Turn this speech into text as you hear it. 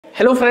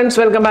Hello friends,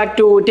 welcome back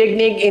to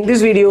Technique. In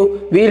this video,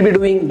 we will be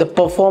doing the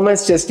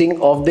performance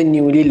testing of the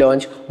newly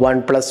launched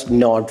OnePlus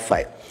Nord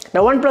 5.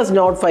 Now OnePlus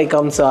Nord 5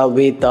 comes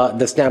with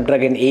the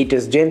Snapdragon 8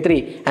 Gen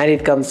 3 and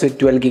it comes with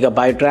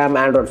 12GB RAM,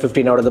 Android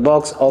 15 out of the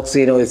box, OS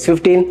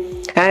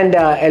 15 and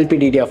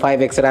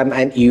LPDDR5X RAM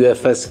and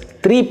UFS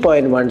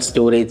 3.1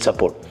 storage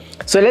support.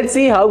 So let's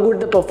see how good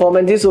the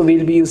performance is. So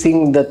we'll be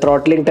using the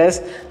throttling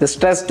test, the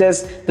stress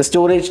test, the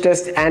storage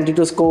test,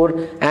 AnTuTu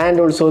score and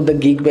also the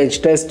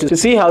Geekbench test to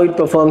see how it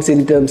performs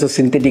in terms of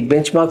synthetic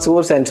benchmark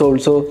scores and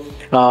also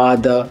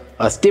the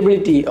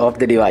stability of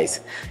the device.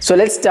 So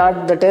let's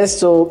start the test.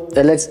 So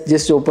let's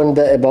just open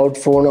the about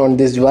phone on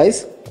this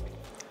device.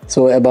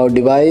 So about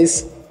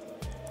device.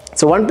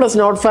 So OnePlus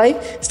Nord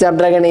 5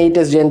 Snapdragon 8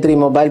 Gen 3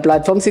 mobile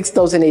platform,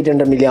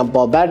 6800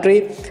 mAh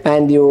battery,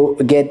 and you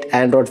get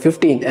Android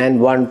 15 and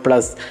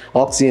OnePlus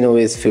OS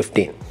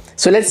 15.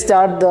 So let's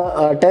start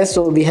the test.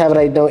 So we have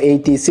right now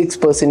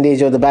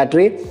 86% of the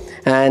battery,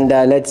 and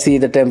let's see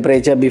the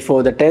temperature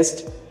before the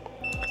test.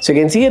 So you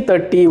can see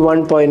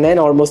 31.9,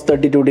 almost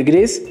 32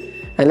 degrees.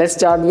 And let's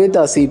start with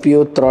a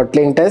CPU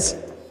throttling test.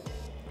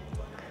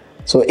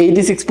 So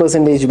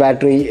 86%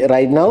 battery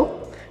right now.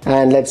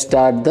 And let's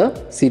start the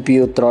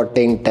CPU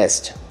throttling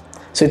test.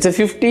 So it's a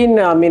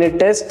 15-minute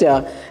test.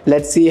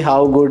 Let's see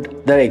how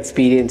good the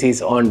experience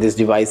is on this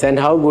device and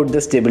how good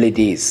the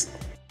stability is.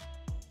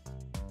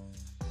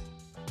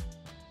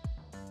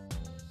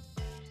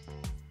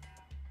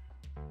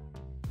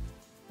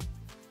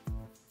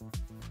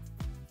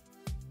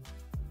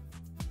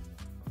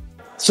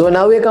 So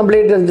now we have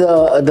completed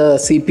the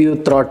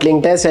CPU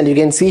throttling test, and you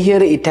can see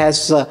here it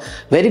has a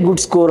very good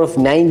score of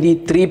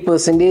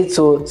 93%.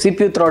 So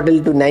CPU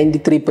throttled to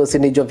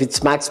 93% of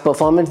its max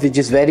performance, which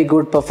is very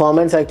good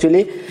performance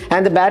actually.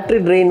 And the battery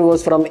drain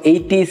was from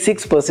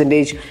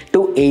 86%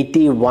 to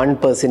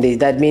 81%.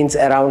 That means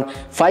around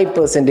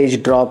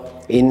 5% drop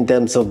in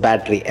terms of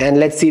battery. And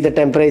let's see the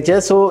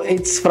temperature. So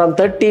it's from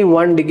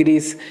 31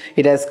 degrees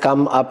it has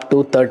come up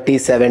to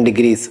 37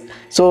 degrees,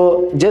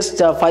 so just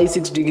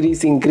 5-6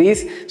 degrees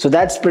increase. So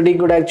that's pretty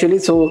good actually.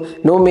 So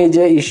no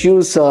major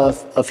issues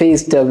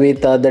faced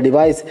with the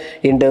device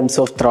in terms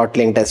of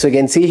throttling test. So you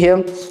can see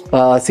here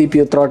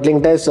CPU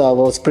throttling test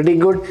was pretty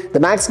good. The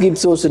max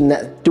gives was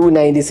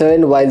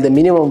 297 while the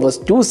minimum was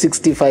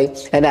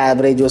 265 and the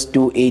average was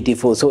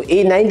 284. So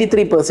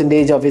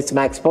 93% of its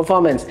max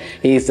performance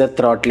is the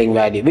throttling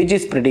value, which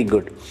is pretty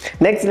good.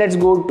 Next, let's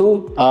go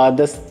to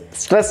the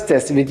stress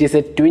test, which is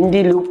a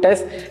 20 loop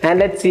test, and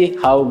let's see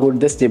how good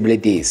the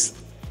stability is.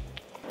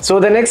 So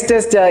the next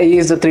test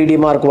is the 3D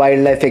Mark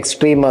Wildlife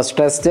Extreme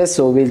stress test.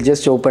 So we'll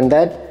just open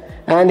that.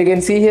 And you can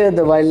see here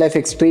the Wildlife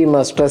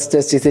Extreme stress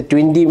test is a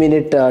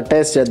 20-minute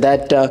test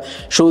that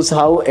shows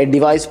how a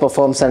device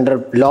performs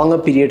under longer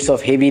periods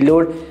of heavy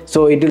load.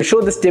 So it will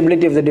show the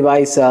stability of the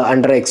device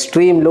under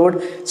extreme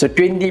load. So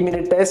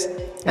 20-minute test.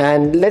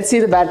 And let's see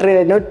the battery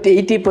right now,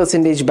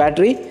 80%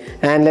 battery.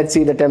 And let's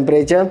see the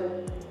temperature.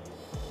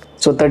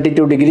 So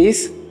 32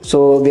 degrees.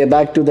 So we are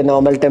back to the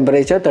normal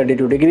temperature,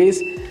 32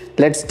 degrees.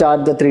 Let's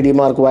start the 3D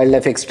Mark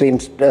Wildlife Extreme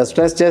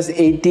stress test.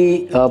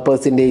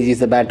 80% is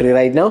the battery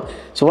right now.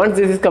 So once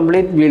this is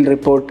complete, we'll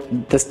report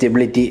the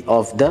stability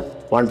of the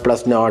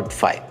OnePlus Nord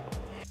 5.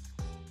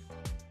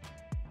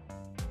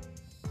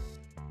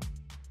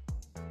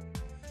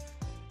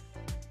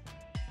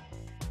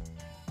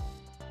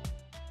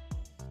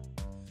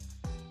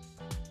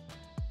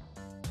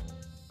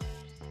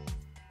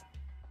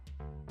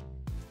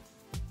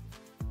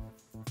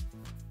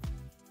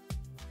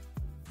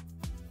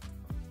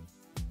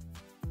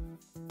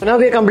 So now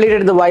we have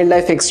completed the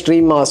Wildlife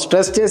Extreme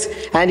stress test,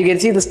 and you can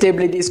see the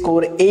stability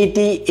score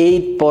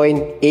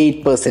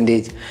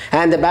 88.8%,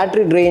 and the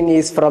battery drain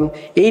is from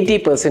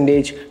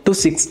 80% to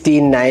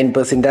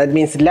 69%. That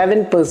means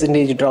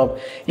 11% drop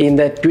in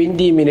the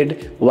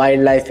 20-minute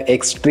Wildlife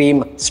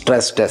Extreme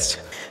stress test.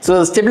 So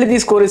the stability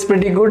score is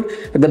pretty good.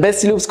 The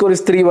best loop score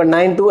is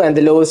 3192 and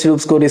the lowest loop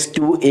score is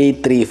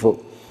 2834.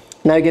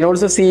 Now you can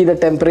also see the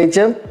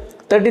temperature.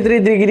 33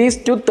 degrees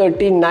to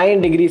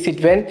 39 degrees it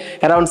went,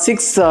 around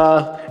 6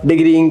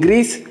 degree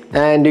increase,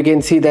 and you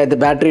can see that the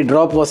battery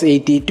drop was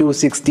 80 to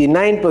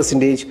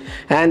 69%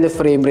 and the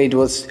frame rate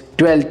was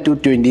 12 to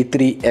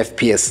 23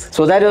 FPS.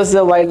 So that was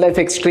the Wildlife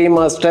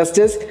Extreme stress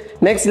test.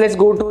 Next, let's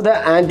go to the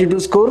AnTuTu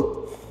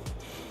score.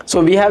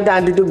 So we have the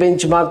AnTuTu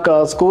benchmark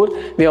score.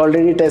 We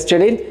already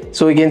tested it.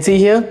 So you can see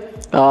here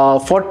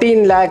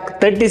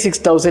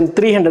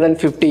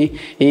 14,36,350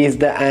 is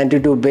the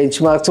AnTuTu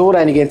benchmark score,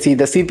 and you can see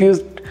the CPU,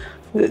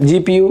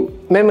 GPU,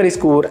 memory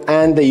score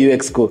and the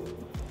UX score.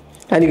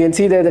 And you can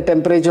see that the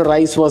temperature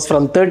rise was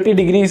from 30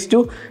 degrees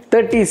to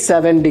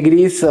 37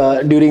 degrees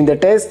during the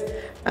test,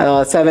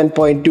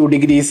 7.2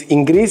 degrees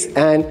increase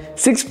and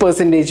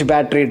 6%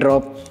 battery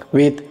drop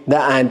with the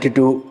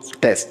AnTuTu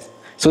test.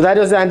 So that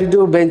was the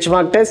AnTuTu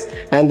benchmark test,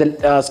 and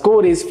the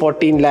score is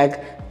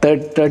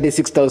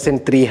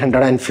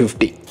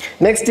 14,36,350.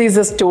 Next is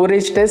the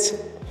storage test.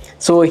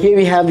 So here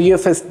we have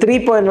UFS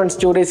 3.1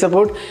 storage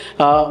support.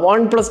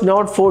 OnePlus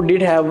Nord 4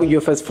 did have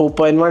UFS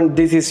 4.1.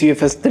 This is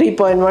UFS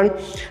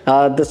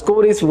 3.1. The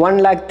score is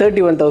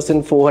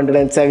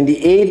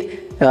 1,31,478.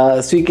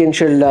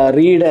 Sequential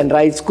read and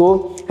write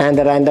score, and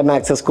the random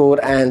access score,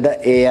 and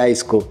the AI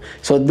score.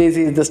 So this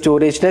is the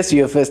storage test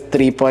UFS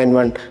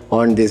 3.1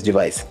 on this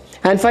device.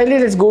 And finally,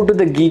 let's go to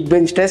the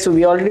Geekbench test. So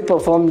we already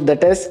performed the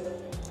test.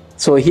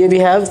 So here we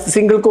have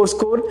single core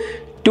score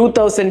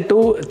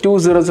 2002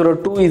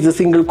 is the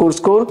single core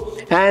score,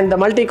 and the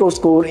multi-core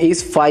score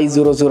is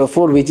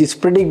 5004, which is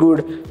pretty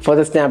good for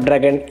the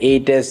Snapdragon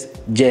 8s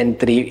Gen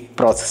 3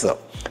 processor.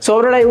 So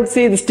overall, I would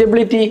say the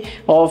stability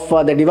of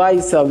the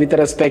device with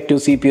respect to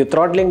CPU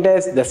throttling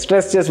test, the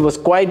stress test was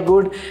quite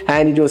good,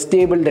 and it was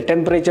stable. The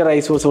temperature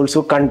rise was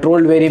also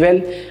controlled very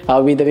well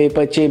with the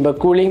vapor chamber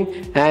cooling,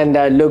 and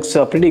looks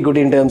pretty good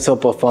in terms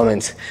of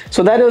performance.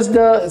 So that was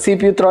the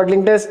CPU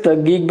throttling test, the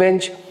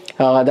Geekbench,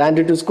 the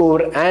AnTuTu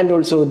score, and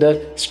also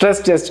the stress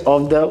test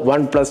of the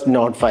OnePlus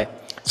Nord 5.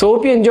 So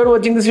hope you enjoyed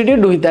watching this video.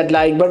 Do hit that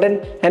like button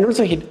and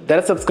also hit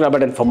that subscribe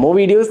button for more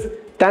videos.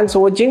 Thanks for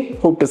watching.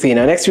 Hope to see you in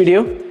our next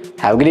video.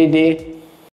 Have a great day.